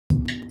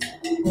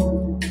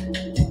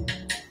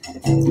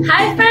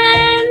Hi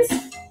friends!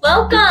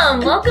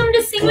 Welcome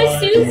to Sing with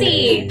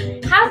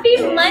Suzi. Happy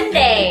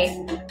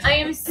Monday. I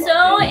am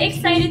so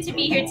excited to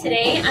be here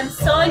today. I'm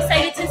so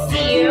excited to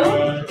see you.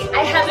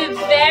 I have a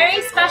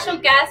very special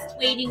guest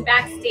waiting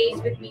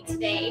backstage with me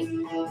today.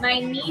 My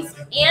niece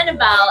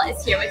Annabelle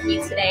is here with me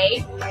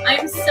today.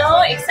 I'm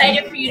so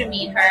excited for you to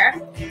meet her.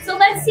 So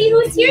let's see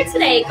who's here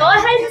today. Go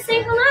ahead and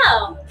say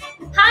hello.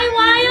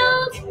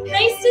 Hi Wild,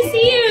 nice to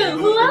see you.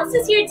 Who else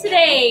is here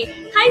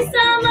today? Hi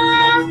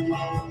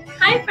Selma.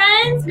 Hi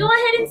friends, go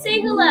ahead and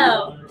say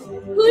hello.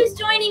 Who's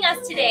joining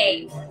us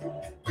today?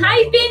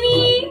 Hi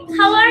Binny,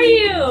 how are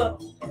you?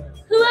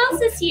 Who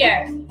else is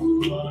here?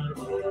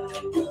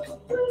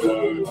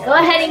 Go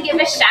ahead and give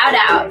a shout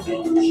out.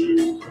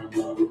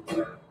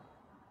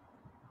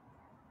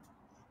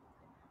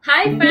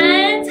 Hi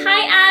friends,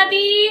 hi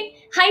Abby.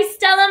 Hi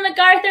Stella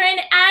MacArthur and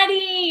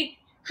Addie.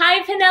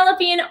 Hi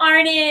Penelope and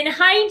Arden.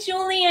 Hi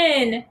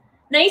Julian.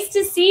 Nice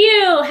to see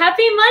you.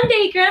 Happy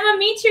Monday, Grandma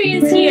Mitri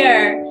is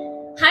here.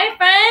 Hi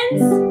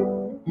friends.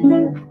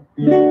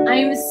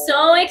 I'm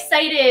so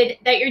excited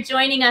that you're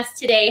joining us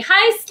today.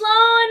 Hi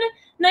Sloan.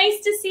 Nice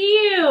to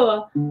see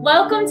you.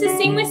 Welcome to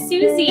Sing with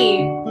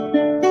Suzi.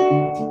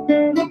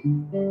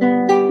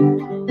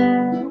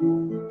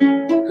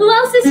 Who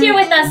else is here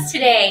with us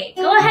today?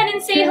 Go ahead and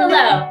say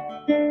hello.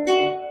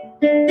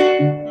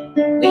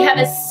 We have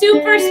a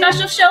super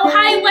special show.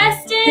 Hi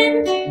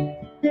Weston.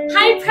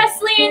 Hi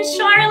Presley and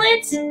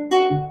Charlotte.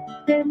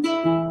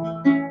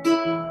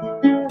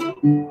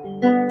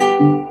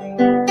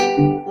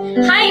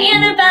 Hi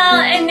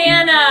Annabelle and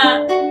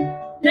Nana.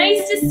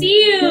 Nice to see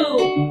you.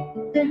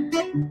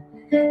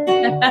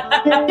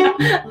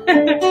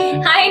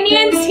 Hi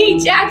Nancy,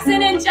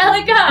 Jackson,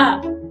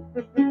 Angelica.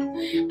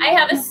 I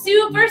have a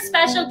super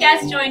special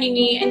guest joining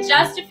me in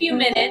just a few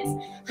minutes.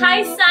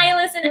 Hi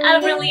Silas and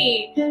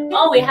Everly.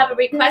 Oh, we have a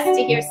request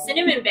to hear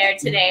Cinnamon Bear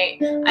today.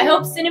 I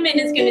hope Cinnamon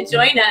is going to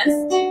join us.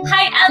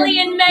 Hi Ellie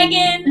and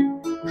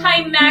Megan.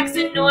 Hi Max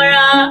and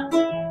Nora.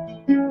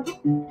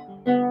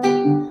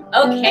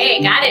 Okay,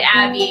 got it,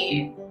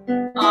 Abby.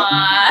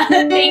 Aw,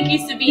 thank you,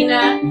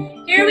 Sabina.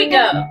 Here we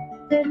go.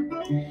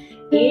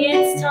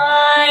 It's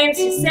time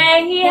to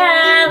say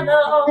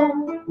hello.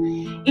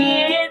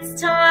 It's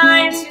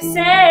time to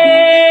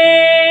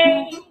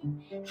say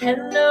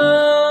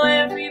hello,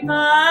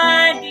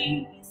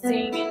 everybody.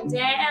 Sing and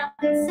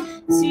dance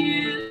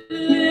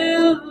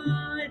today.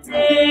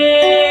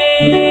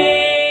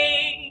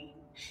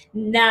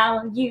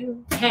 Now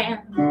you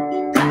can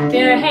clap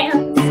your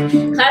hands,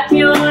 clap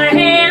your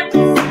hands,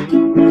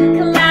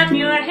 clap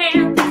your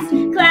hands,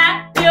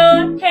 clap your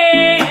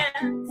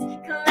hands,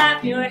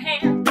 clap your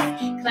hands,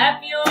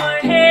 clap your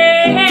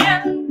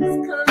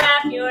hands,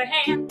 clap your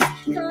hands,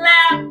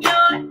 clap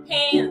your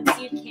hands.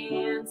 You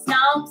can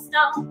stomp,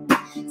 stomp,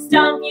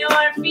 stomp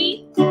your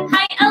feet.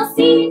 Hi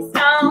Elsie,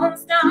 stomp,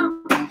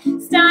 stomp,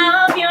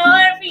 stomp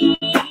your feet.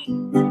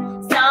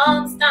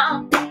 Stomp,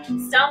 stomp,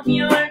 stomp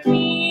your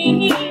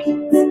feet.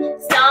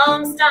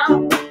 Stomp,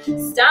 stomp,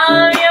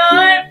 stomp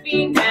your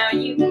feet. Now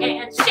you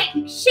can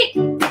shake, shake,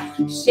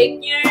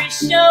 shake your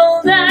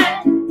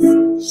shoulders.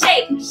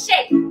 Shake,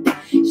 shake,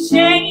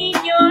 shake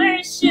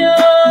your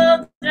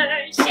shoulders.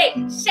 Shake,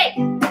 shake,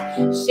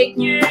 shake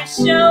your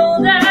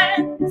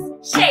shoulders.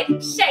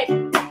 Shake, shake,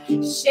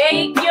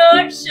 shake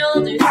your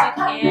shoulders. You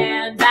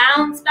can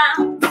bounce,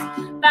 bounce,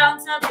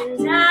 bounce up and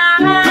down.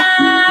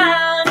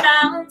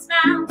 Bounce,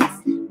 bounce,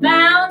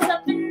 bounce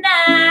up and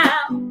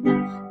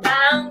down.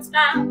 Bounce,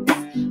 bounce,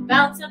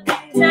 bounce up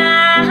and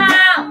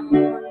down.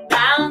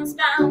 Bounce,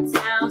 bounce,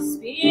 now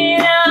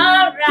spin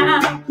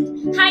around.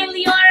 Hi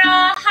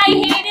Leora, hi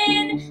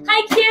Hayden,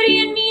 hi Kitty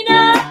and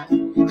Mina.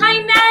 Hi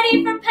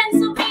Maddie from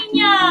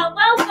Pennsylvania.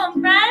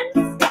 Welcome friends.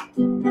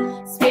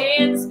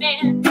 Spin,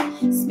 spin,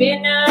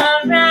 spin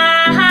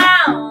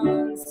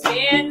around.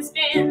 Spin,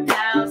 spin,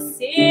 now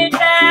sit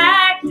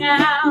back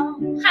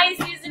down. Hi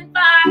Susan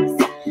Fox.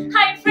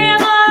 Hi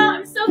Frama.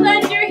 I'm so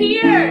glad you're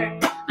here.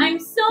 I'm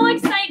so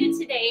excited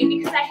today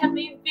because I have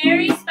a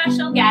very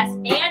special guest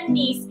and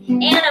niece,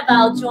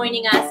 Annabelle,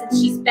 joining us, and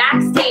she's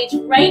backstage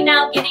right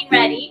now getting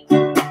ready.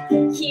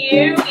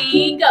 Here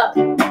we go.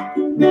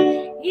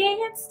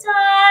 It's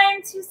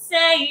time to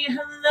say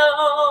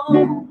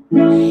hello.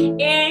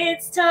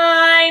 It's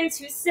time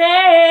to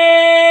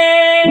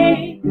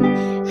say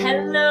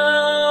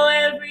hello,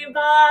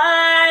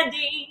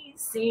 everybody.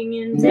 Sing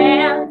and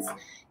dance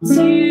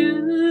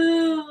today.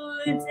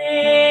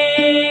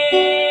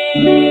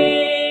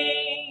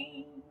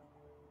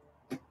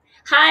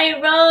 Hi,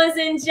 Rose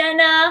and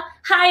Jenna.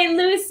 Hi,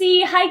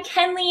 Lucy. Hi,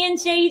 Kenley and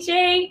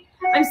JJ.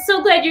 I'm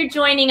so glad you're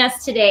joining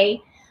us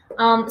today.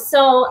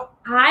 So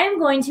I'm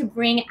going to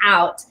bring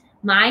out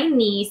my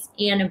niece,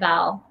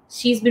 Annabelle.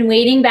 She's been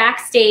waiting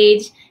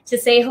backstage to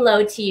say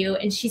hello to you,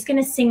 and she's going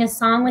to sing a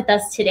song with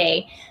us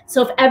today.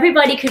 So if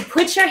everybody could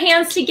put your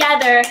hands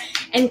together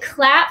and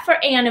clap for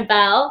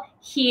Annabelle.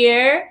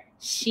 Here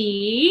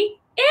she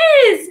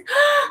is.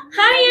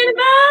 Hi,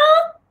 Annabelle.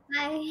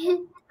 Hi.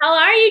 How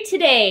are you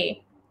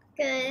today?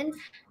 Good.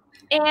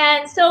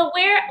 And so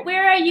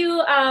where are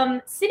you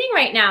sitting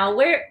right now?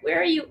 Where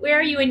are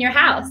you in your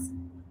house?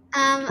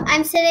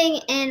 I'm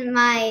sitting in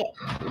my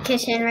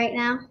kitchen right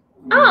now.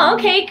 Oh,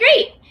 okay,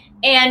 great.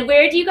 And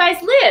where do you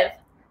guys live?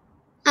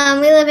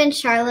 We live in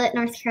Charlotte,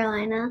 North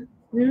Carolina.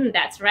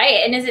 That's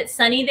right. And is it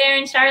sunny there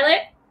in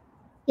Charlotte?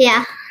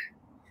 Yeah.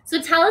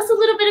 So tell us a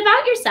little bit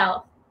about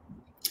yourself.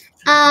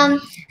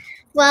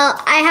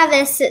 Well, I have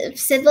a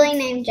sibling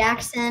named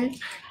Jackson.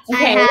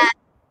 Okay.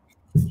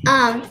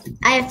 I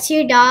have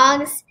 2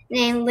 dogs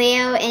named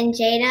Leo and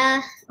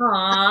Jada.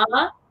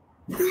 Aww.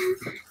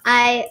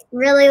 I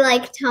really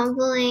like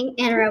tumbling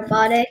and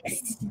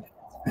robotics.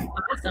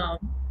 Awesome.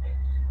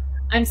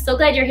 I'm so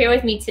glad you're here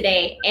with me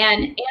today.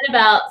 And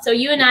Annabelle, so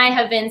you and I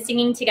have been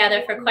singing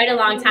together for quite a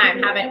long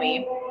time, haven't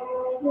we?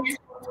 Yeah.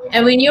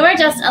 And when you were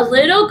just a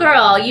little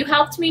girl, you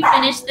helped me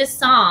finish this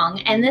song.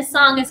 And this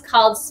song is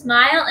called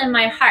Smile in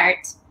My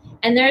Heart.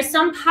 And there's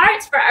some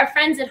parts for our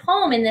friends at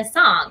home in this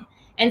song.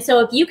 And so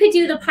if you could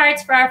do the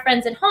parts for our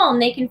friends at home,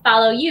 they can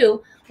follow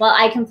you while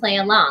I can play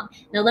along.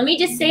 Now let me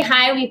just say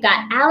hi. We've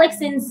got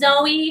Alex and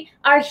Zoe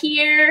are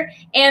here.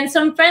 And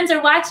some friends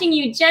are watching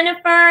you,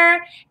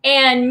 Jennifer.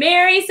 And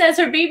Mary says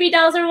her baby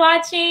dolls are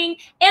watching.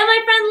 And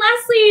my friend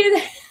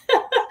Leslie.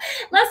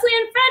 Leslie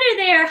and Fred are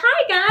there.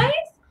 Hi,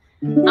 guys.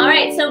 All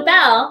right, so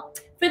Belle,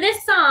 for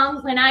this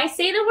song, when I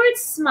say the word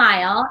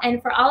smile,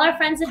 and for all our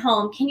friends at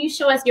home, can you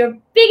show us your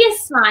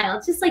biggest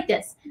smile, just like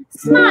this?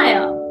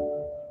 Smile.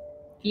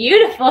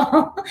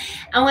 Beautiful.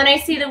 And when I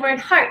say the word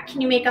heart, can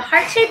you make a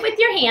heart shape with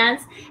your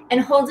hands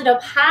and hold it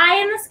up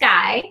high in the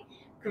sky?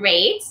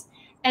 Great.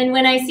 And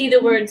when I see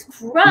the words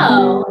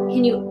grow,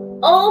 can you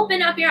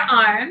open up your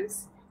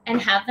arms and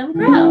have them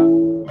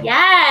grow?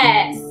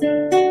 Yes.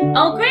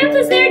 Oh,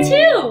 Grandpa's there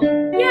too.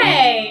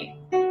 Yay.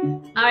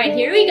 All right,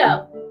 here we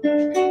go.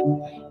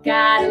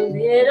 Got a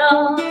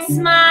little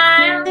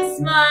smile,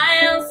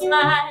 smile,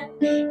 smile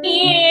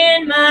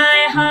in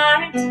my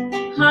heart,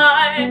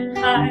 heart,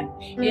 heart.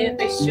 If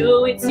I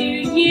show it to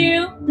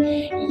you,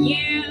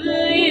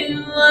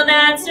 well,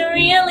 that's a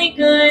really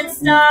good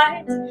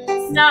start,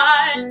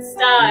 start,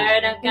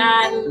 start. I've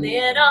got a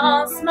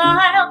little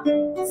smile,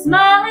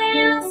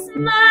 smile,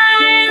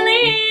 smile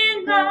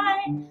in my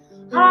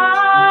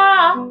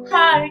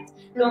heart.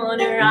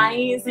 Gonna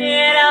rise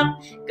it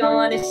up,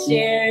 gonna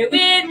share it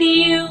with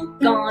you,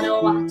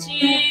 gonna watch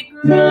it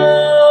grow.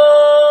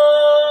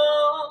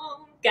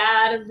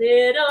 Got a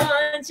little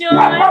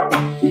joy,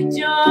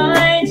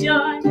 joy,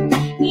 joy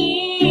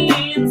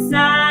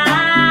inside.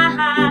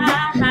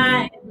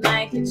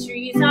 Like the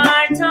trees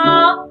are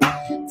tall,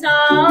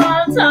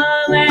 tall,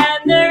 tall,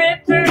 and the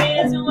river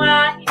is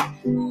wide,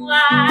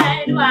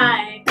 wide,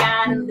 wide.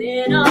 Got a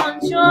little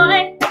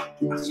joy,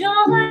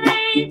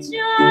 joy,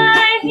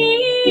 joy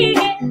inside.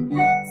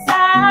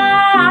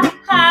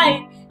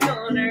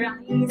 Gonna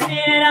rise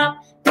it up,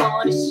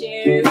 gonna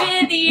share it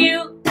with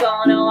you,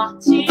 gonna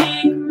watch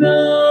it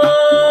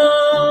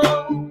grow.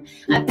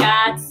 I've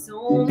got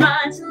so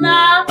much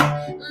love,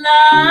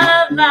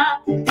 love,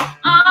 love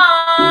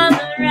all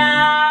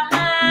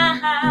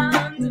around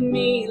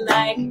me,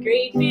 like a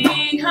great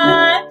big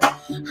hug,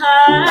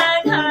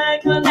 hug, hug.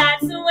 Well,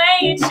 that's the way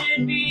it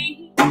should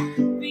be,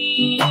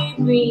 be.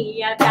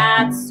 I've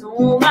got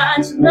so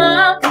much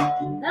love,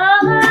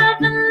 love,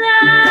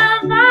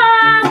 love, love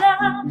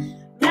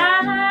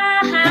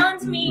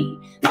around me.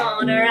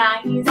 Gonna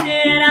rise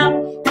it up,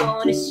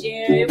 gonna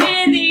share it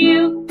with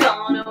you,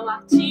 gonna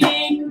watch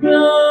it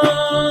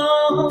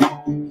grow.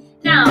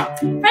 Now,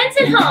 friends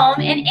at home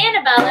and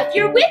Annabelle, if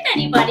you're with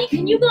anybody,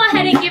 can you go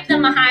ahead and give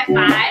them a high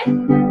five?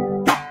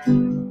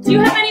 Do you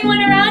have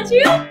anyone around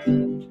you?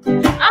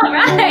 All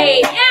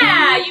right,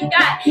 yeah, you've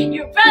got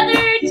your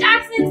brother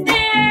Jackson's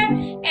there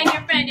and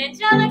your friend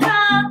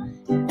Angelica.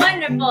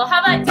 Wonderful. How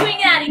about doing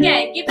that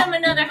again? Give them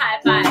another high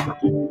five.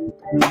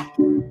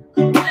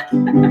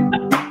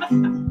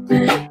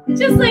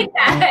 Just like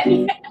that.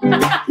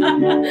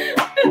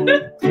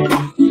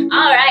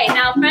 All right,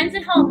 now friends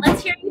at home,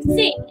 let's hear you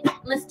sing.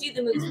 Let's do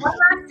the moves one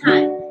last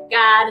time.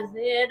 Got a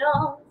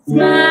little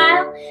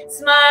smile,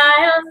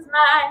 smile,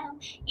 smile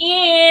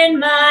in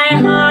my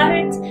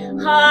heart,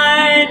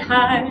 heart,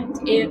 heart.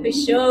 If I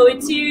show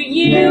it to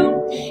you,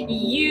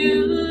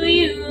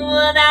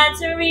 well,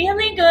 that's a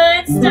really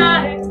good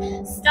start,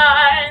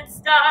 start,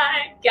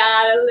 start.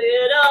 Got a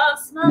little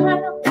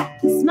smile,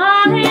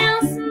 smile,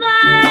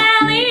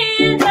 smile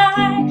in my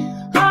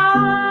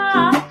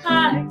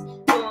heart.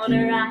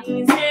 Gonna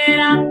rise it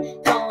up,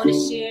 gonna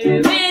share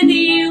it with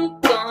you,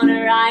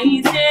 gonna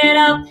rise it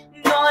up,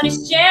 gonna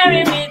share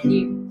it with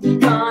you,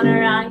 gonna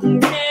rise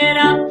it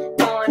up,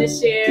 gonna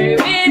share it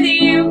with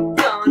you,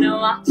 gonna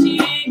watch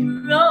it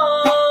grow.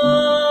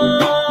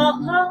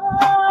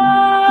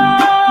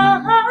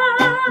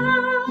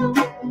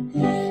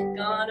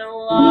 Gonna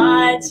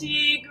watch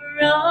it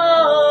grow.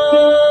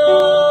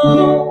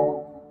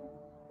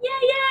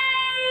 Yay,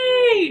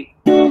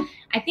 yay!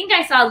 I think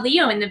I saw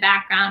Leo in the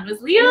background.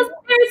 Was Leo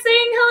there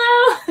saying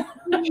hello?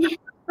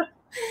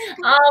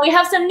 Oh, we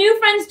have some new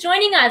friends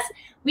joining us.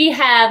 We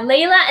have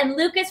Layla and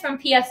Lucas from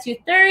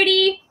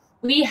PS230.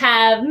 We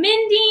have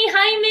Mindy.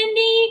 Hi,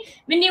 Mindy.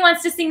 Mindy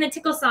wants to sing the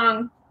tickle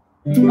song.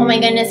 Oh my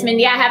goodness,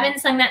 Mindy, I haven't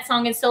sung that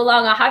song in so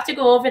long. I'll have to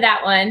go over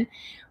that one.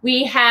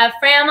 We have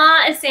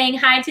Frama is saying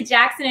hi to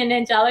Jackson and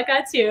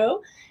Angelica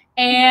too.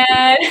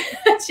 And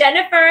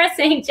Jennifer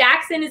saying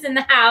Jackson is in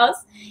the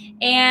house.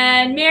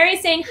 And Mary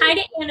saying hi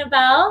to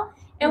Annabelle.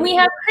 And we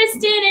have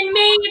Kristen and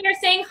Megan are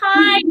saying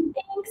hi.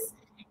 Thanks.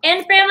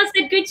 And Frama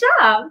said, good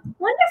job.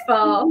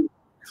 Wonderful.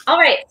 All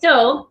right,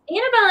 so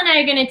Annabelle and I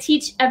are going to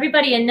teach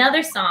everybody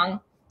another song.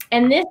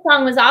 And this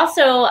song was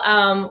also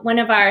one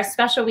of our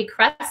special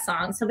request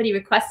songs. Somebody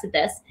requested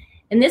this.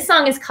 And this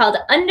song is called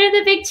Under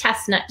the Big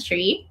Chestnut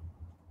Tree.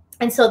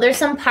 And so there's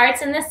some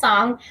parts in this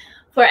song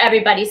for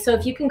everybody. So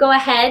if you can go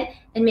ahead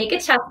and make a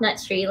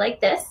chestnut tree like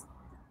this.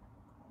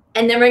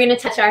 And then we're going to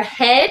touch our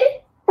head,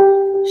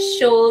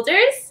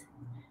 shoulders,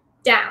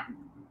 down.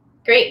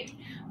 Great.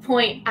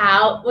 Point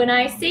out when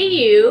I say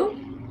you.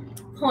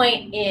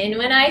 Point in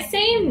when I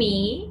say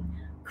me.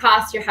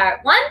 Cross your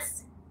heart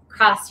once.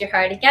 Cross your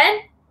heart again.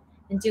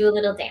 And do a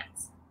little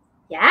dance.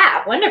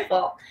 Yeah,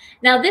 wonderful.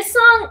 Now this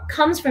song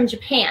comes from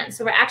Japan.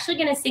 So we're actually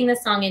going to sing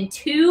this song in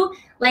 2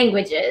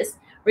 languages.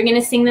 We're going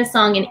to sing this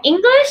song in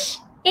English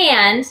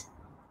and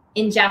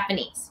in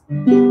Japanese.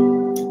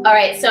 All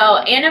right, so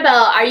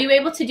Annabelle, are you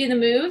able to do the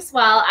moves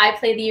while I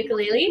play the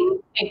ukulele?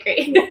 Okay,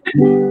 great.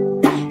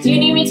 Do you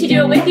need me to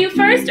do it with you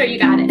first, or you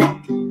got it?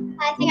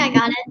 I think I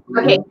got it.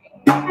 Okay,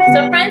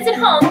 so friends at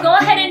home, go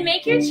ahead and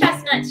make your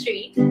chestnut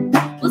tree.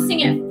 We'll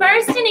sing it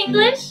first in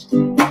English,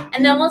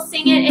 and then we'll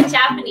sing it in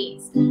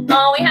Japanese.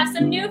 Oh, we have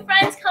some new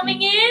friends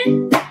coming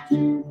in.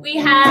 We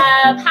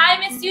have, hi,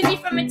 Miss Suzi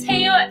from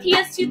Mateo at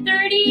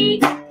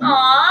PS230.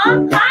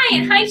 Aw, hi,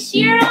 and hi,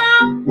 Shira.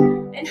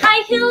 And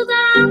hi,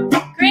 Hilda.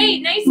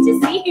 Great, nice to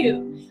see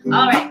you.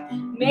 All right,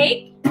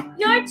 make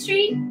your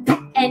tree,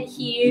 and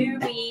here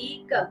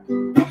we go.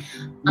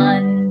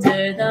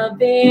 Under the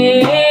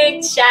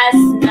big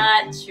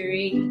chestnut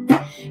tree,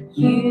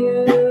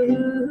 you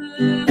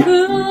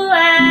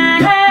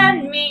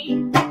and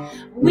me,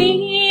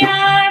 we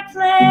are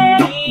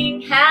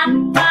playing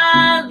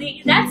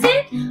happily. That's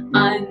it.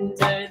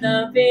 Under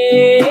the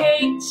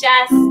big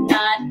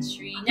chestnut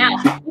tree. Now,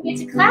 you get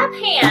to clap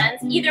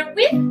hands either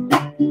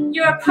with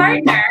your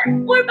partner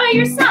or by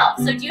yourself.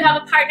 So do you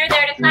have a partner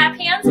there to clap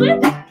hands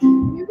with?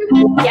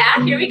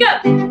 Yeah, here we go.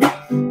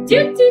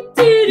 Do, do,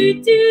 do,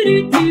 do, do,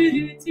 do,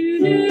 do, do,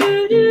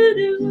 do,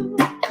 do.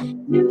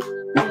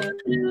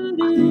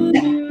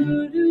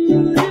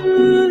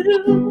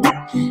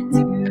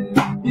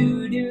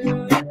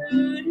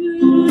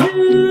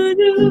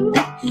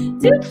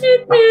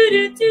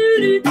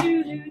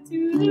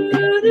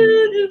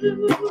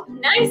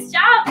 Nice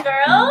job,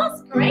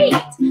 girls. Great.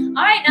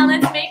 All right, now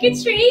let's make a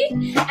tree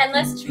and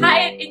let's try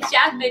it in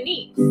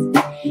Japanese.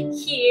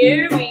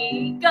 Here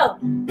we go.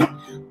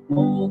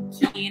 大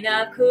き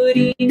な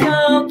栗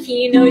の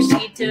木の下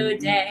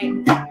で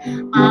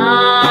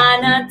あ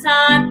な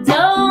たと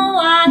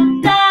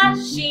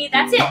私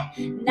That's it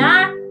仲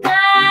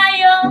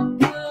良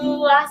く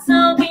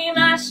遊び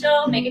まし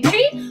ょう Make a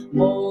tree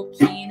大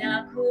き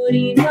な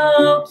栗の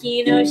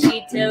木の下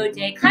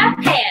で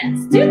Clap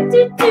hands Do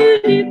do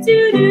do do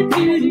do do do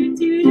do do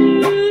do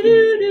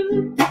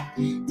do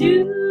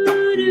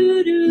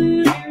do do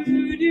do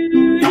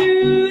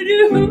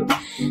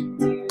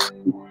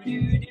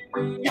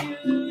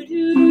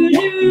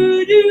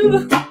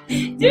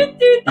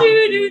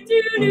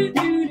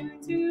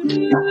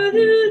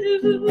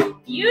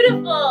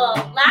Beautiful.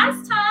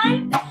 Last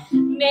time,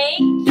 make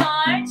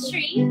your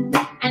tree.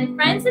 And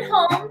friends at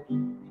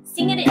home,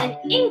 sing it in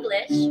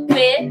English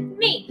with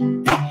me.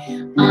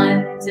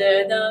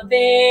 Under the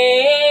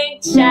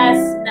big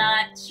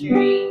chestnut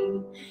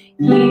tree,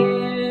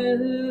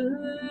 you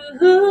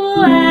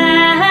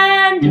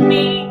and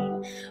me,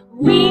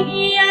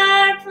 we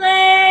are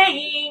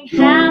playing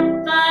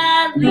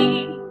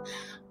happily.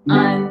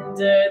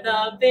 Under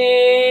the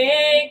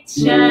big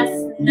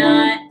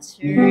chestnut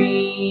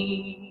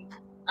tree.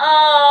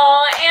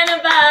 Oh,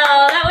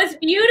 Annabelle, that was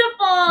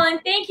beautiful.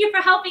 And thank you for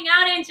helping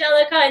out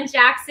Angelica and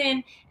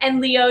Jackson and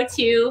Leo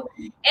too.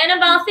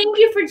 Annabelle, thank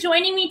you for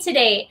joining me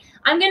today.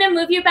 I'm going to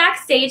move you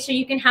backstage so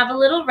you can have a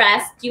little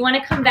rest. Do you want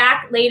to come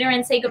back later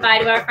and say goodbye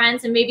to our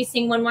friends and maybe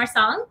sing one more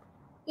song?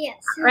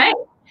 Yes. All right.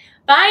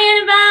 Bye,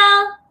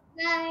 Annabelle.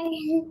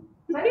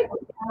 Bye.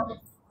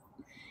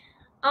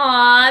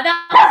 Aw,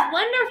 that was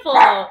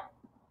wonderful.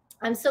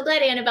 I'm so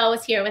glad Annabelle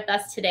was here with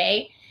us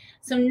today.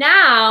 So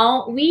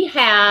now we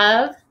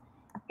have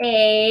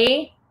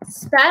a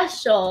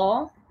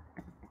special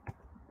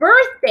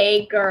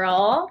birthday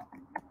girl.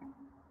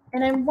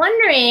 And I'm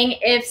wondering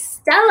if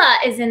Stella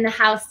is in the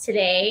house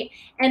today.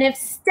 And if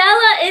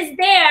Stella is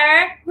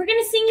there, we're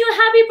going to sing you a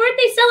happy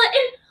birthday, Stella.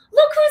 And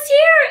look who's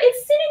here.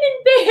 It's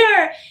Cinnamon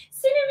Bear.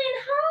 Cinnamon,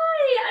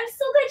 hi. I'm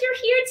so glad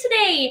you're here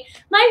today.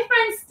 My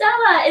friend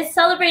Stella is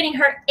celebrating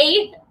her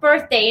 8th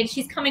birthday, and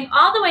she's coming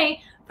all the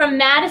way from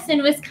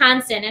Madison,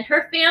 Wisconsin. And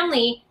her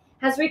family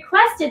has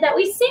requested that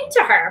we sing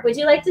to her. Would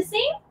you like to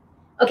sing?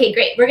 Okay,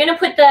 great. We're going to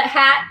put the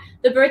hat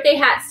the birthday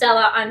hat,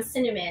 Stella, on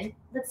Cinnamon.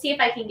 Let's see if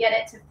I can get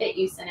it to fit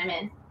you,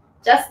 Cinnamon.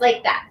 Just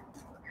like that.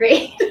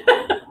 Great.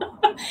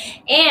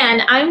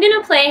 And I'm going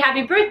to play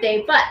Happy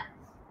Birthday, but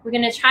we're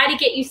going to try to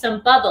get you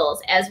some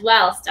bubbles as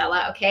well,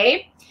 Stella,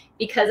 okay?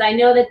 Because I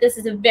know that this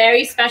is a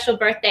very special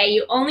birthday.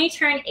 You only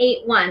turned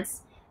 8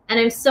 once, and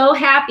I'm so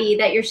happy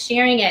that you're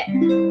sharing it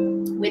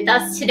with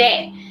us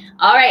today.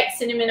 All right,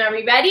 Cinnamon, are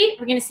we ready?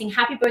 We're going to sing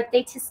Happy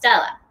Birthday to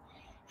Stella.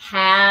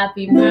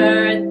 Happy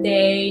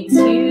birthday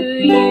to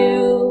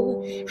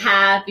you.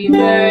 Happy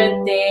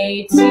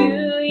birthday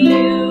to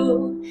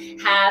you.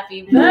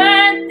 Happy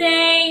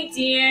birthday,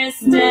 dear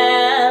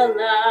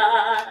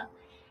Stella.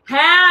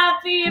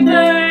 Happy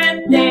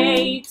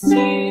birthday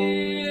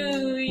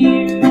to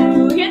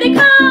you. Here they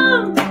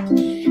come.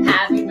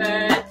 Happy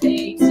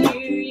birthday to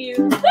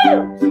you.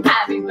 Woo!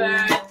 Happy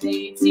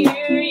birthday to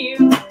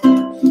you.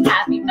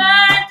 Happy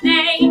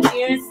birthday,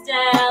 dear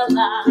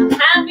Stella.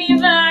 Happy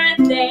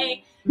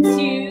birthday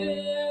to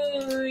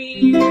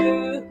you.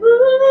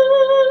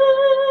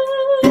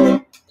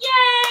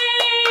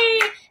 Yay!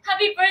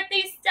 Happy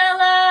birthday,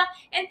 Stella.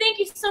 And thank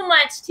you so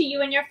much to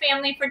you and your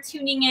family for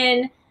tuning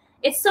in.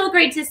 It's so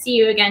great to see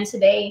you again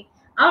today.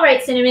 All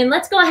right, Cinnamon,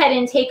 let's go ahead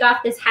and take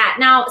off this hat.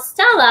 Now,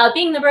 Stella,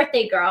 being the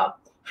birthday girl,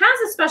 has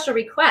a special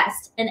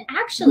request. And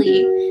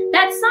actually,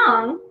 that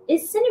song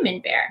is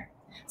Cinnamon Bear.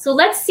 So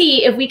let's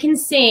see if we can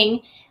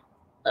sing,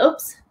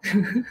 oops.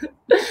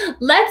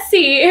 Let's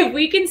see if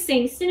we can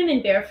sing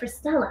Cinnamon Bear for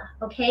Stella,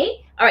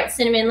 okay? All right,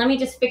 Cinnamon, let me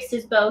just fix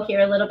his bow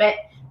here a little bit.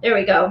 There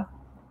we go.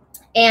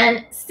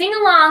 And sing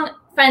along,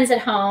 friends at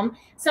home.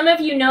 Some of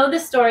you know the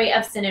story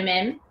of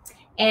Cinnamon.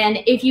 And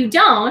if you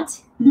don't,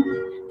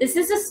 this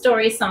is a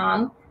story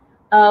song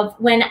of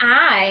when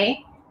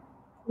I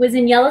was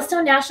in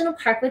Yellowstone National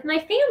Park with my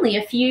family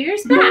a few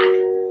years back.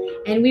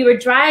 And we were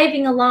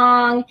driving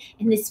along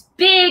in this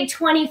big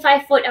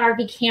 25-foot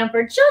RV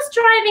camper, just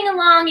driving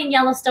along in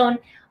Yellowstone.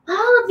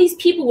 All of these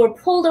people were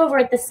pulled over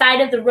at the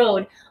side of the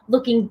road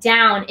looking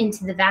down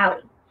into the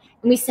valley.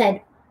 And we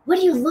said, "What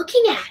are you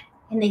looking at?"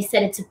 And they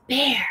said, "It's a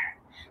bear."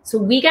 So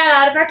we got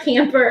out of our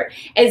camper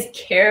as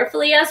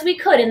carefully as we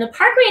could. And the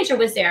park ranger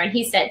was there. And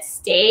he said,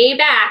 "Stay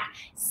back,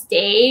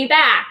 stay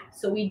back."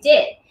 So we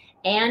did.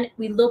 And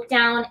we looked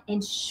down.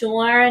 And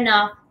sure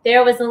enough,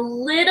 there was a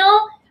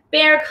little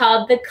bear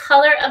cub, the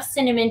color of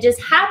Cinnamon,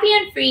 just happy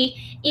and free,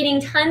 eating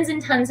tons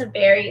and tons of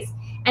berries.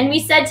 And we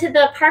said to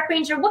the park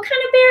ranger, "What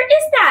kind of bear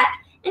is that?"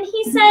 And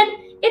he said,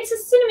 "It's a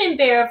cinnamon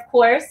bear, of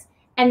course."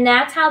 And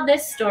that's how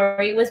this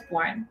story was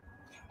born.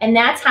 And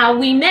that's how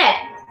we met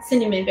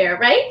Cinnamon Bear,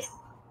 right?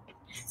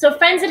 So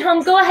friends at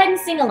home, go ahead and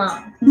sing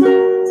along.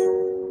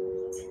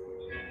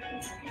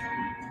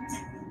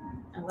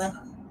 Oh, well,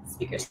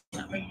 speaker's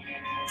not working.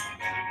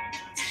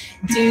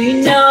 Do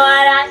you know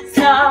what I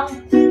saw?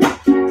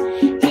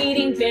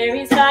 Eating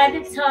berries by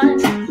the ton.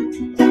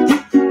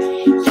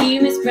 He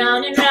was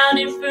brown and round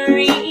and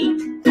furry,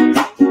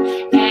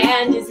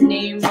 and his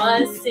name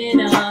was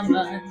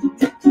Cinnamon.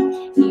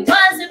 He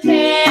was a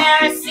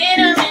bear, a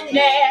cinnamon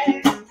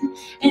bear,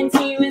 and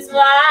he was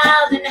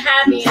wild and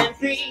happy and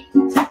free.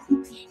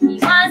 He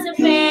was a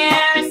bear,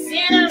 a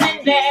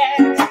cinnamon bear,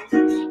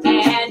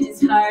 and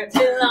his heart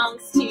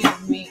belongs to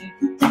me.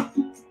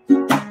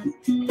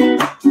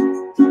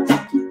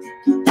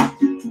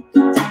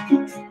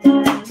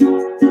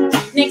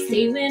 Next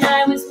day when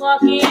I was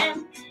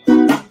walking,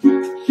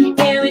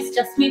 it was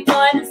just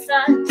before the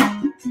sun.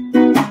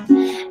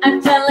 I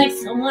felt like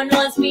someone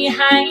was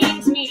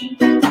behind me.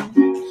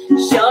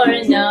 Sure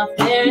enough,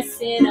 there's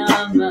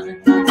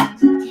Cinnamon.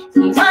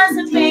 He was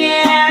a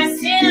bear, a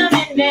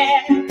cinnamon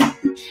bear,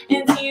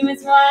 and he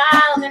was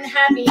wild and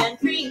happy and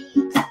free.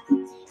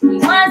 He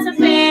was a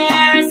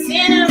bear, a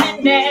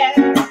cinnamon bear,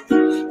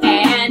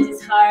 and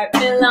his heart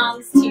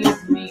belongs to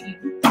me.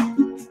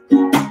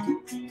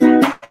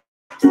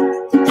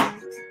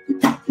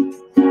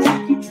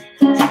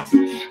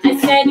 I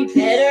said, "You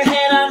better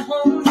head on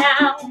home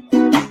now."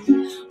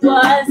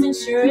 Wasn't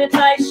sure if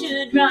I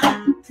should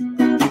run,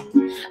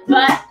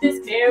 but this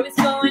bear was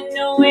going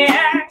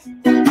nowhere.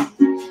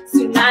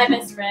 Soon my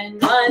best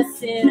friend was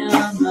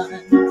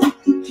Cinnamon.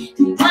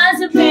 He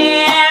was a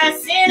bear, a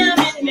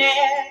cinnamon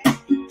bear,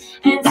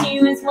 and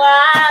he was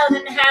wild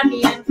and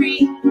happy and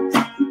free.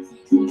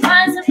 He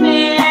was a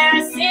bear,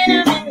 a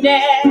cinnamon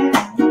bear,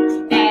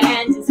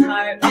 and his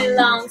heart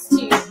belongs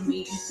to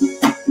me.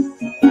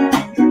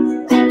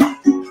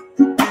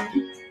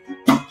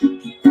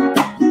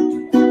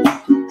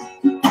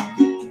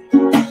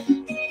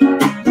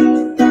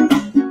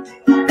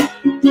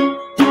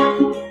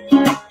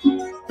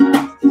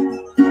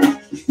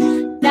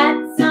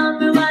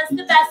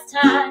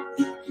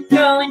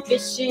 Going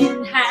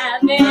fishing,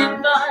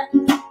 having fun.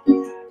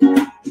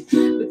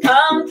 But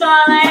come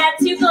fall, I had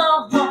to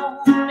go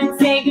home and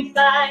say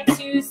goodbye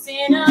to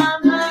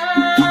Cinnamon.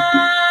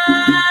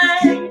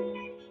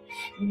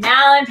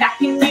 Now I'm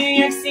back in New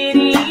York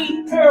City.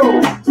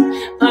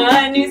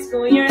 A new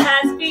school year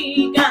has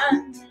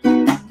begun.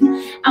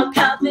 I'll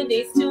count the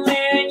days till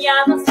we're in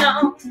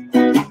Yellowstone,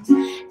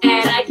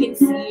 and I can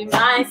see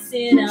my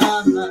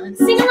Cinnamon.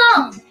 Sing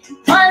along!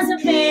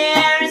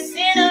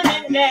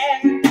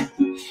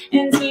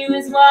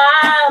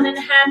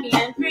 happy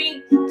and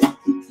free.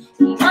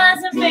 He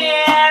was a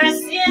bear, a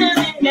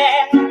cinnamon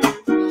bear,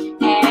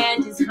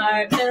 and his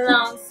heart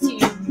belongs to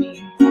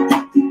me.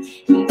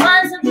 He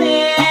was a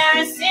bear,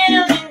 a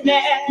cinnamon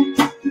bear,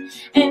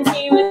 and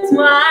he was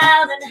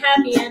wild and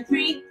happy and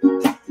free.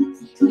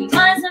 He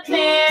was a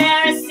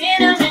bear, a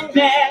cinnamon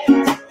bear,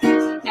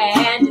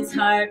 and his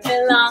heart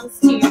belongs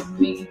to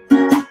me.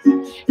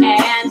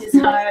 And his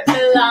heart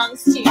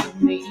belongs to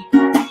me.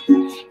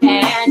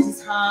 And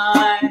his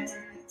heart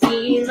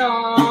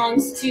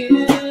belongs to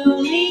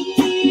me.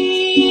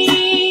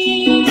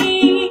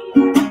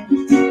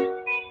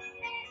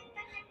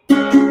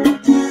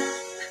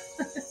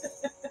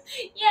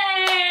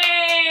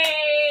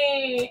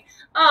 Yay!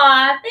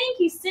 Aw, thank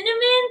you,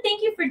 Cinnamon.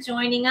 Thank you for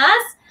joining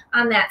us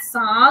on that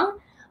song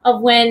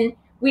of when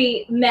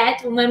we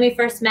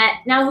first met.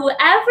 Now,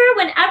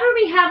 whenever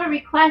we have a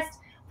request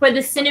for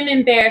the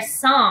Cinnamon Bear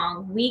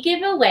song, we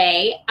give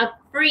away a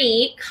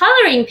free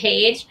coloring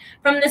page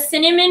from the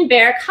Cinnamon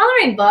Bear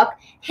coloring book,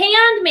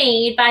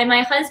 handmade by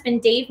my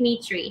husband, Dave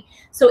Mitri.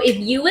 So if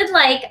you would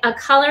like a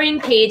coloring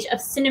page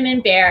of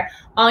Cinnamon Bear,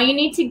 all you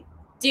need to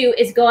do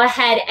is go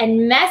ahead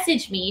and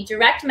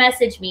direct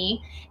message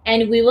me,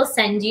 and we will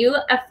send you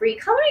a free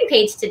coloring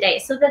page today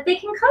so that they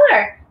can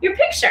color your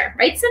picture.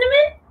 Right,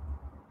 Cinnamon?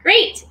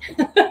 Great.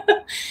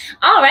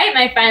 All right,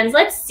 my friends,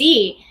 let's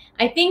see.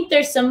 I think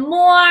there's some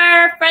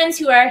more friends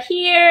who are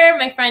here.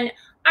 My friend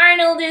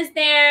Arnold is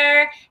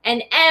there,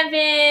 and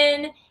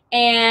Evan,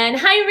 and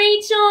hi,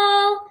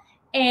 Rachel.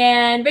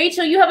 And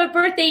Rachel, you have a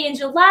birthday in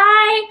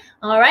July.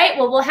 All right,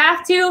 well, we'll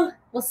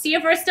see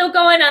if we're still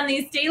going on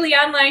these daily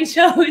online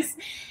shows.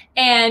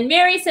 And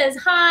Mary says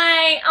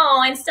hi.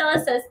 Oh, and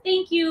Stella says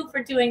thank you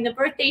for doing the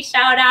birthday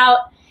shout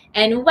out.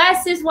 And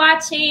Wes is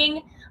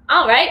watching.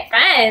 All right,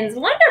 friends,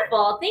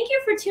 wonderful. Thank you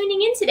for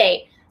tuning in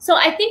today. So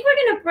I think we're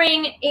going to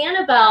bring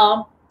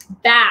Annabelle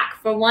back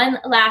for one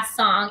last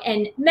song.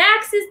 And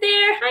Max is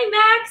there. Hi,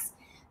 Max.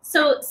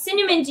 So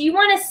Cinnamon, do you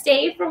want to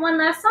stay for one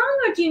last song,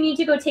 or do you need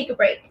to go take a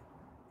break?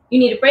 You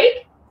need a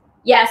break?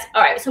 Yes.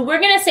 All right. So we're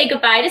going to say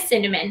goodbye to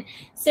Cinnamon.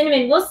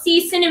 Cinnamon, we'll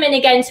see Cinnamon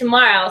again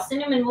tomorrow.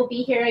 Cinnamon will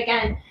be here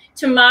again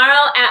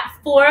tomorrow at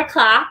 4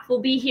 o'clock. We'll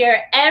be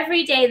here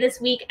every day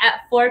this week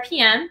at 4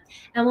 p.m.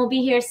 And we'll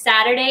be here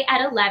Saturday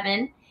at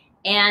 11.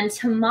 And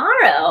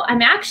tomorrow,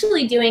 I'm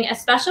actually doing a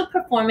special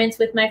performance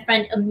with my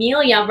friend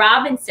Amelia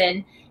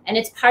Robinson, and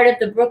it's part of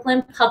the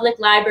Brooklyn Public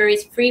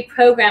Library's free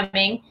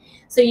programming.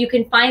 So you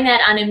can find that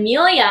on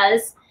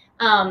Amelia's,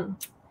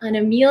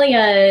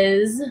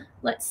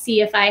 let's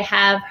see if I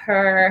have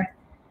her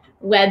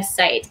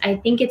website. I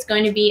think it's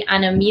going to be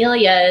on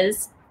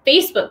Amelia's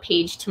Facebook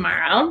page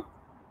tomorrow.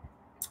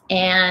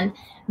 And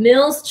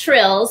Mills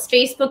Trills,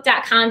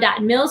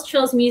 facebook.com/Mills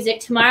Trills Music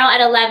tomorrow at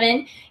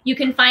 11. You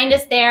can find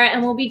us there,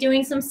 and we'll be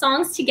doing some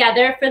songs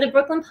together for the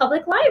Brooklyn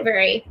Public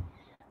Library.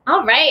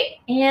 All right,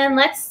 and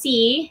let's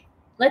see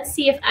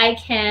if I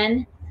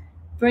can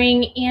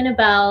bring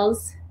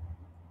Annabelle's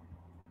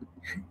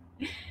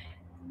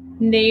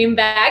name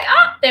back.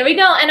 Oh, there we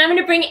go. And I'm going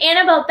to bring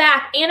Annabelle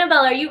back.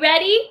 Annabelle, are you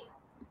ready?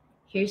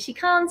 Here she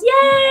comes.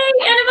 Yay!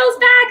 Annabelle's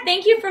back.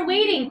 Thank you for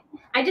waiting.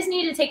 I just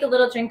need to take a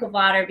little drink of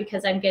water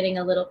because I'm getting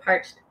a little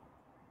parched.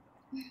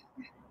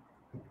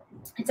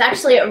 It's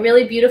actually a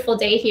really beautiful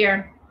day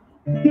here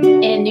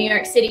in New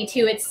York City,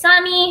 too. It's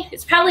sunny.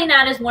 It's probably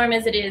not as warm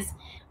as it is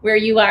where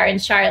you are in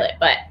Charlotte,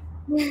 but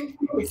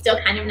it's still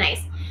kind of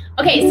nice.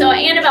 Okay, so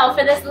Annabelle,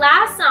 for this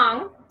last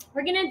song,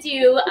 we're going to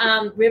do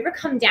River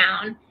Come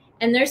Down.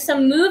 And there's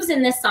some moves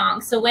in this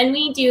song. So when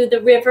we do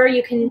the river,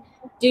 you can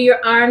do your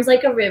arms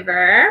like a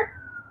river.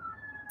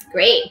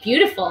 Great,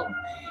 beautiful.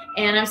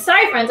 And I'm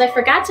sorry, friends, I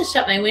forgot to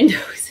shut my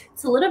windows.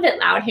 It's a little bit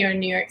loud here in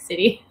New York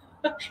City.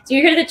 Do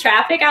you hear the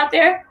traffic out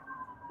there?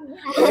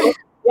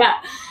 Yeah.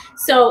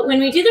 So when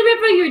we do the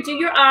river, you do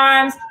your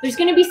arms. There's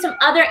going to be some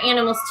other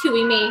animals too.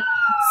 We may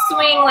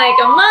swing like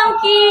a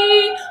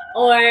monkey,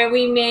 or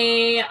we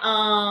may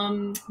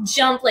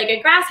jump like a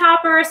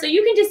grasshopper. So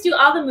you can just do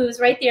all the moves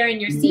right there in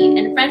your seat.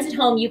 And friends at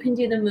home, you can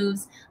do the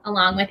moves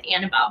along with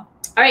Annabelle.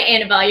 All right,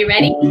 Annabelle, you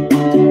ready?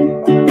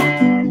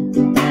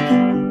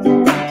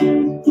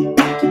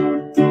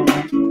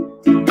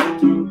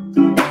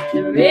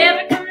 The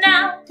river come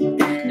down,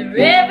 the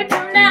river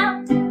come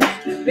down,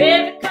 the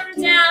river come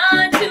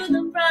down to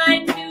the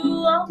bright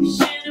blue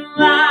ocean.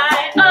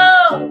 Why,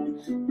 oh,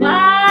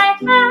 why,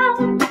 how,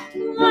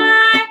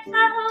 why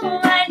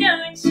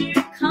don't you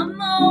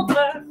come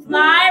over?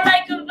 Fly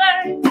like a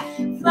bird,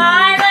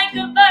 fly like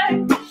a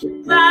bird,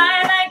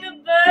 fly like a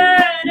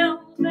bird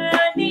over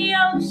the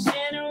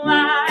ocean.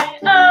 Why,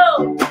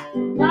 oh,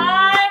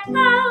 why,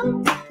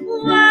 how,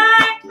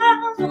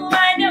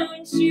 why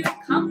don't you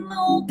come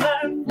over?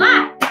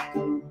 Fly.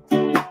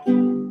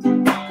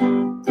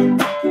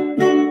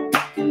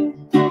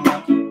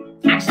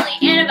 Actually,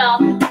 Annabelle,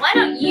 why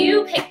don't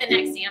you pick the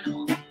next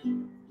animal?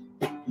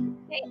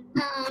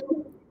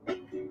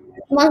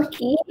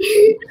 Monkey.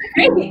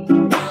 Great.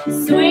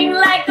 Swing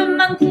like a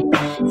monkey,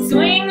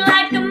 swing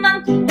like a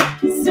monkey,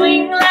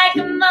 swing like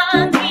a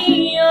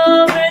monkey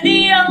over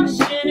the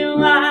ocean.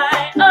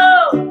 Why,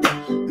 oh,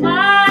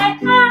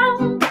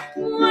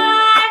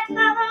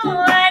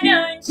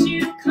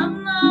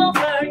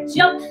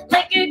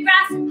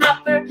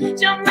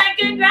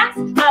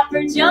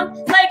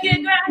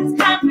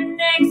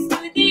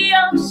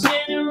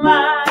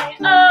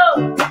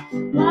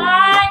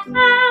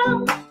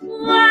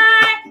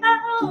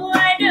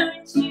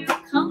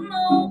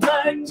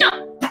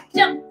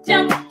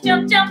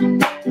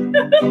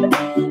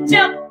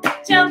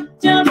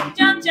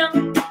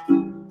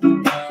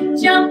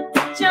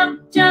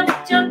 jump, jump,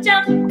 jump,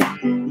 jump.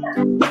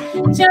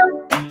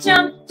 Jump,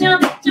 jump,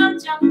 jump,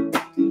 jump, jump.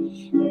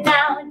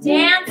 Now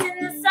dance in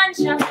the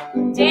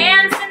sunshine,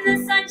 dance in the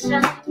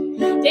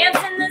sunshine,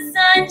 dance in the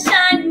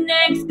sunshine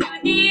next to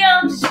the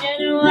ocean.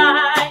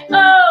 Why,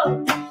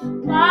 oh,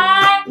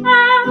 why,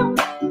 oh,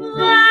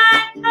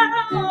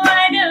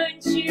 why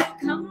don't you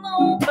come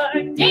over?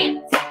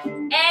 Dance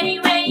any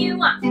way you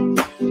want.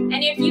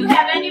 And if you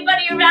have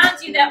anybody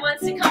around you that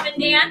wants to come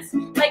and dance,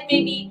 like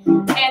maybe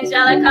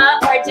Angelica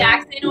or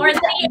Jackson or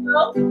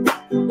Leo.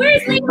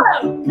 Where's Leo?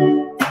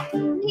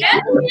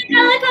 Yes,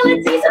 Angelica,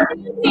 let's see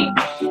something.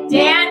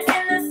 Dance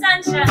in the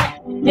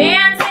sunshine,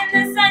 dance in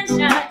the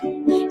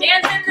sunshine,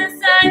 dance in the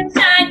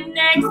sunshine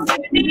next to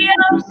the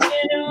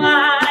ocean.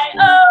 Why,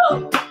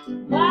 oh,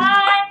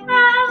 why,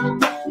 oh,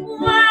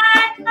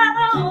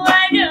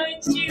 why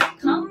don't you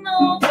come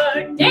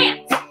over?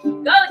 Dance.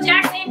 Go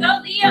Jackson, go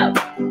Leo.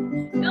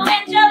 Go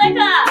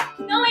Angelica,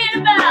 go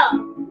Annabelle.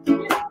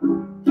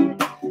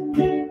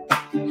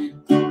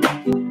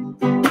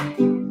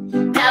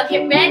 Now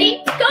get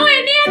ready. Go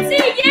ahead,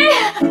 Nancy,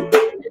 yeah.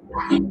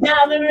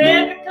 Now the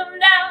river come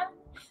down,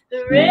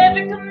 the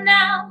river come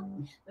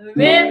down, the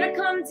river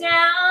come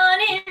down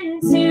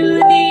into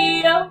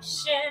the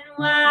ocean.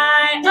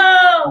 Why,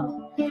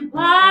 oh,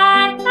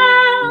 why,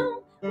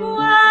 oh,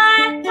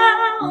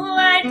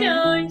 why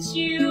don't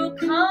you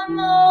come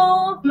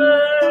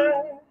over?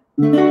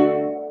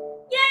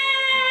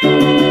 Yay!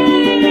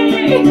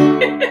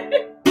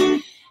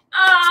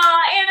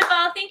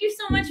 Annabelle, thank you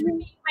so much for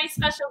being my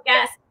special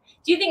guest.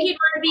 Do you think you'd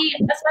want to be a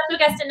special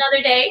guest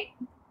another day?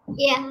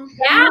 Yeah.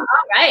 Yeah?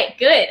 All right,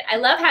 good. I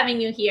love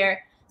having you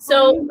here.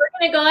 So we're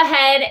going to go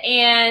ahead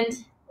and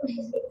see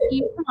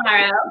you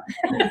tomorrow,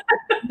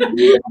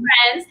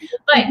 friends.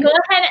 But go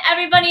ahead,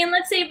 everybody, and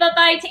let's say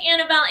bye-bye to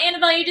Annabelle.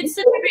 Annabelle, you did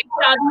such a great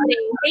job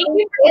today. Thank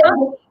you for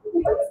coming.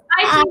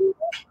 Bye, Suzi.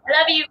 I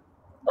love you.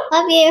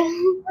 Love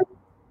you.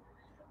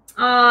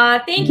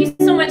 Thank you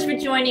so much for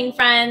joining,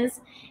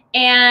 friends.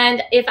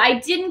 And if I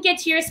didn't get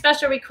to your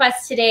special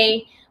request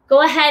today,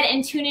 go ahead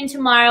and tune in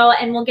tomorrow,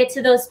 and we'll get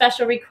to those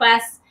special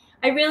requests.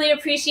 I really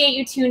appreciate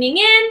you tuning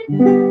in,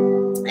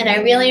 and I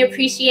really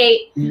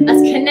appreciate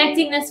us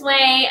connecting this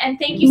way, and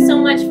thank you so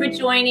much for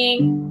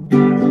joining.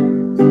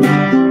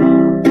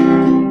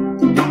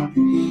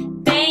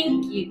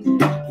 Thank you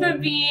for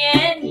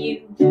being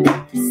you, for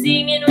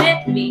singing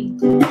with me,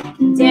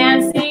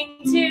 dancing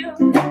too.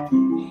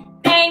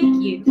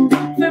 Thank you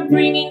for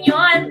bringing your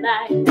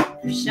light,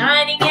 for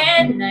shining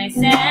it nice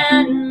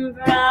and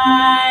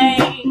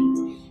bright.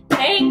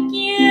 Thank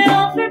you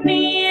for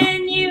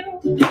being you,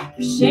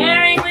 for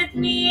sharing with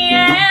me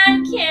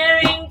and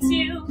caring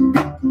too.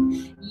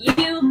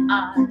 You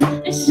are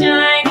a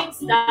shining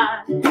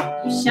star,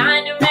 you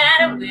shine no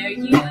matter where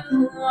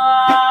you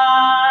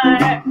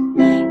are.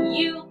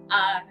 You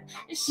are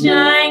a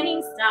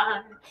shining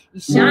star, you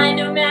shine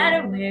no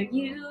matter where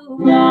you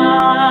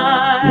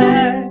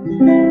are.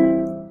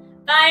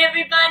 Bye,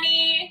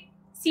 everybody.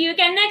 See you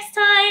again next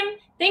time.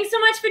 Thanks so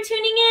much for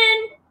tuning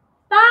in.